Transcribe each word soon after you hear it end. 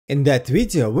In that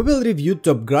video, we will review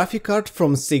top graphic card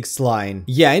from 6 line.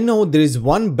 Yeah, I know there is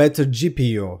one better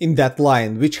GPU in that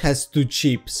line which has 2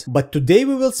 chips, but today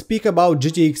we will speak about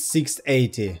GTX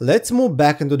 680. Let's move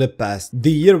back into the past.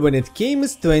 The year when it came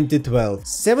is 2012.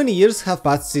 7 years have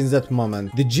passed since that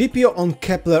moment. The GPU on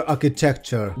Kepler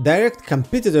architecture, direct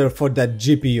competitor for that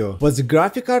GPU, was a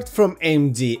graphic card from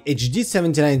AMD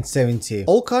HD7970.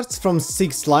 All cards from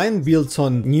 6 line built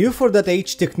on new for that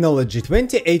age technology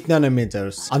 28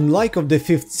 nanometers, unlike of the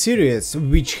 5th series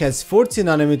which has 40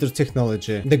 nanometer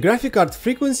technology. The graphic card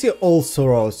frequency also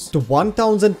rose to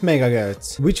 1000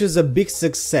 MHz, which was a big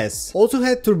success. Also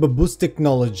had turbo boost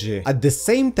technology. At the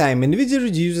same time, NVIDIA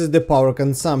reduces the power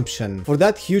consumption. For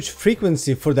that huge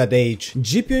frequency for that age,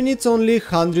 GPU needs only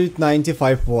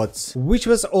 195 watts, which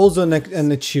was also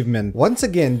an achievement. Once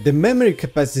again, the memory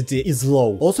capacity is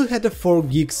low. Also had a 4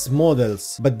 gigs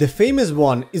models, but the famous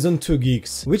one is on 2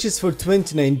 gigs, which is for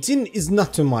 2019 is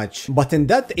not too much, but in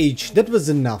that age that was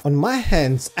enough. On my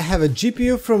hands I have a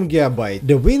GPU from Gigabyte,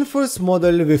 the WindForce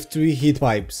model with 3 heat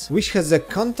pipes, which has a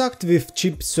contact with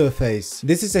chip surface.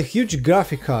 This is a huge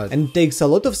graphic card and takes a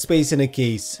lot of space in a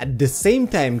case, at the same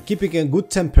time keeping a good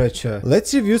temperature.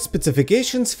 Let's review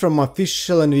specifications from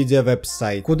official NVIDIA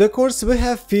website. CUDA cores we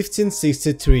have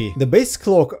 1563. The base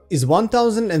clock is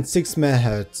 1006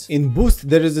 MHz. In boost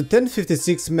there is a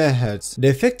 1056 MHz. The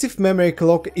effective memory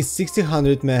clock is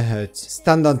 1600 MHz.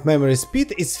 Standard memory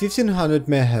speed is 1500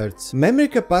 MHz. Memory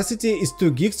capacity is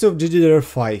 2 gigs of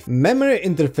GDDR5. Memory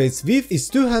interface width is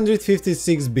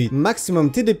 256 bit. Maximum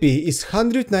TDP is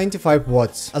 195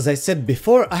 watts. As I said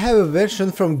before, I have a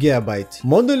version from Gigabyte.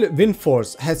 Model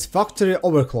WindForce has factory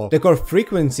overclock. The core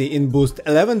frequency in boost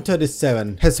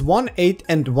 1137 has 1/8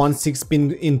 and 1/6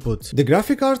 pin input. The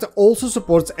graphic card also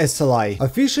supports SLI,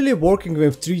 officially working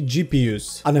with 3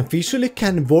 GPUs. Unofficially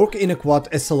can work in a quad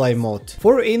SLI mode.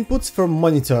 4 inputs from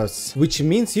monitors, which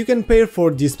means you can pair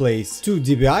 4 displays, 2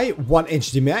 DPI, 1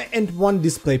 HDMI and 1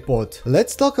 DisplayPort.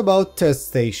 Let's talk about test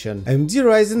station. AMD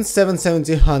Ryzen 7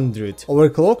 7000,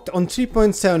 overclocked on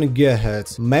 3.7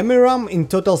 GHz, memory RAM in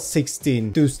total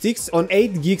 16, 2 sticks on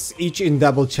 8 gigs each in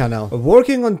double channel,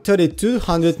 working on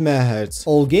 3200 MHz,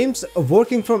 all games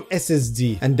working from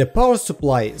SSD, and the power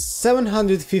supply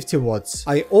 750 watts.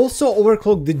 I also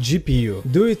overclocked the GPU,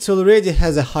 though it already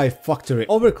has a high factory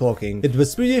overclocking. It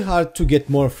was pretty hard to get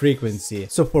more frequency,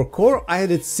 so for core I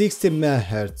added 60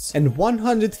 MHz and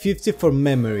 150 for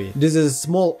memory. This is a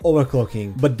small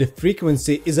overclocking, but the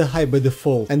frequency is a high by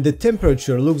default and the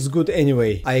temperature looks good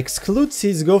anyway. I exclude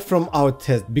CSGO from our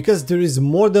test because there is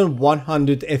more than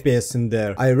 100 FPS in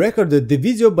there. I recorded the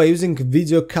video by using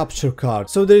video capture card,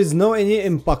 so there is no any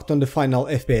impact on the final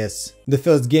FPS. The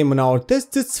first game on our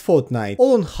test is Fortnite,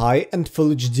 all on high and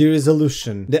full HD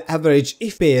resolution. The average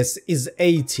FPS is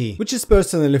 80, which is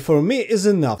personally for me is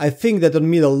enough. I think that on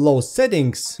middle low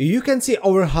settings you can see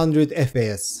over 100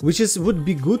 FPS, which would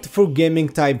be good for gaming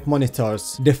type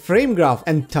monitors. The frame graph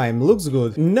and time looks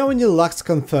good, no any lags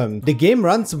confirmed. The game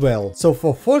runs well, so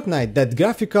for Fortnite that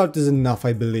graphic card is enough,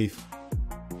 I believe.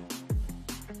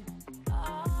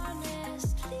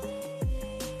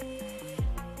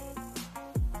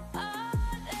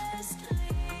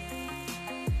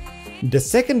 The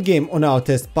second game on our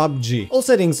test, PUBG, all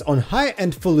settings on high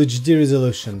and full HD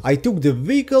resolution. I took the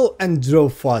vehicle and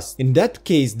drove fast. In that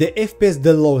case the FPS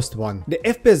the lowest one. The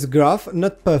FPS graph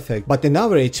not perfect, but in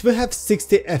average we have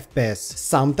 60 FPS.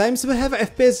 Sometimes we have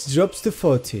FPS drops to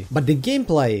 40, but the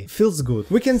gameplay feels good.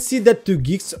 We can see that 2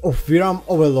 gigs of VRAM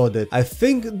overloaded. I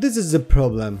think this is the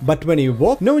problem, but when you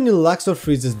walk no any lags or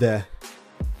freezes there.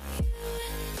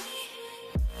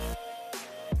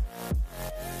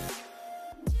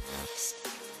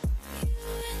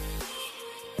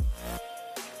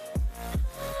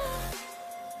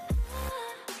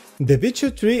 The Witcher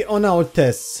 3 on our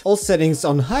tests, all settings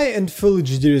on high and full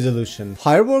HD resolution.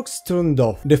 Fireworks turned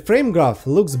off. The frame graph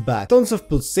looks bad, tons of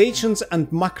pulsations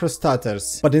and macro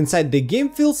stutters, but inside the game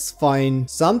feels fine.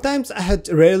 Sometimes I had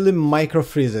rarely micro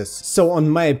freezes, so on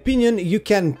my opinion you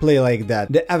can play like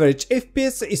that. The average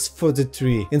FPS is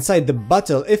 43, inside the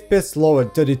battle FPS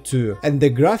lowered 32, and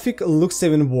the graphic looks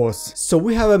even worse, so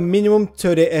we have a minimum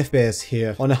 30 FPS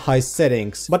here on high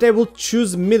settings, but I will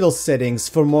choose middle settings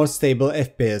for more stable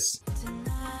FPS.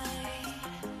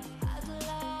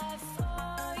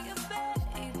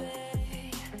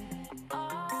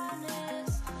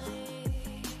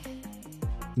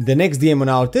 The next game on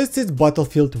our test is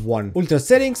Battlefield 1. Ultra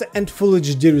settings and Full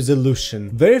HD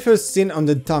resolution. Very first scene on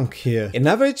the tank here. In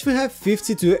average we have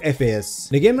 52 FPS.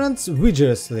 The game runs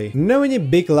vigorously. No any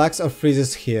big lags or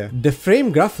freezes here. The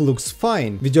frame graph looks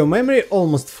fine. Video memory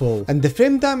almost full. And the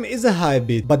frame time is a high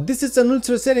bit. But this is an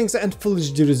ultra settings and Full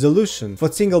HD resolution.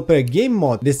 For single player game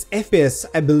mode, this FPS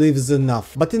I believe is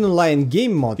enough. But in online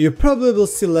game mode, you probably will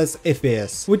see less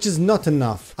FPS, which is not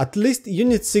enough. At least you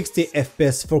need 60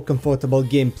 FPS for comfortable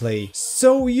gameplay.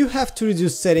 So you have to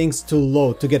reduce settings to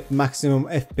low to get maximum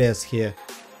FPS here.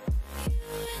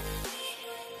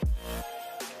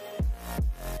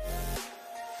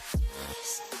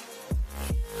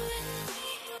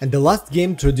 And the last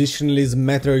game traditionally is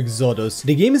Metro Exodus.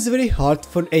 The game is very hard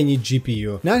for any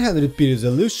GPU. 900p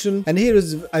resolution, and here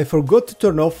is I forgot to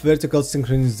turn off vertical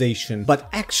synchronization. But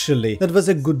actually that was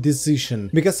a good decision,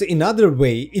 because in other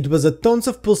way it was a tons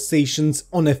of pulsations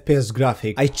on FPS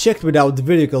graphic. I checked without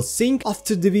vertical sync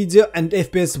after the video and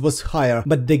FPS was higher,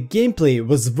 but the gameplay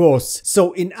was worse.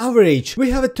 So in average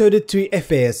we have a 33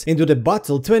 FPS, into the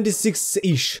battle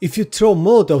 26-ish. If you throw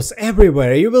molotovs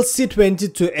everywhere you will see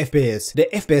 22 FPS. The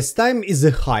FPS time is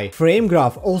high. Frame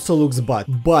graph also looks bad,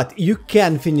 but you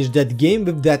can finish that game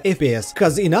with that FPS,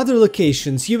 cause in other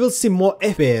locations you will see more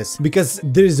FPS, because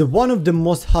there is one of the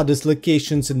most hardest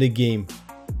locations in the game.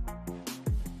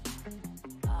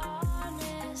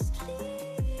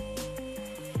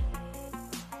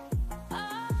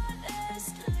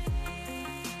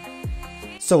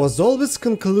 So as always,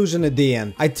 conclusion at the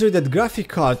end. I traded graphic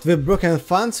card with broken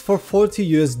fans for $40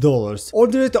 US,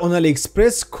 order it on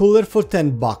AliExpress cooler for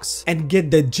 $10 and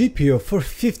get the GPU for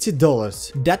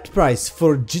 $50. That price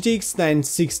for GTX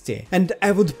 960, and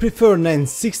I would prefer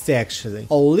 960 actually.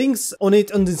 All links on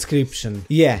it on the description.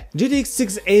 Yeah, GTX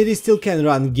 680 still can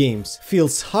run games.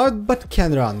 Feels hard but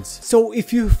can run. So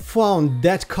if you found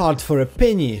that card for a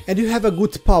penny and you have a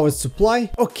good power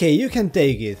supply, okay, you can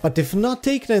take it. But if not,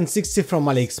 take 960 from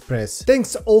AliExpress.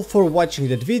 Thanks all for watching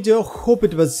that video, hope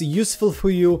it was useful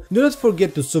for you. Do not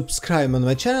forget to subscribe on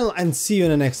my channel and see you in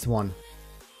the next one.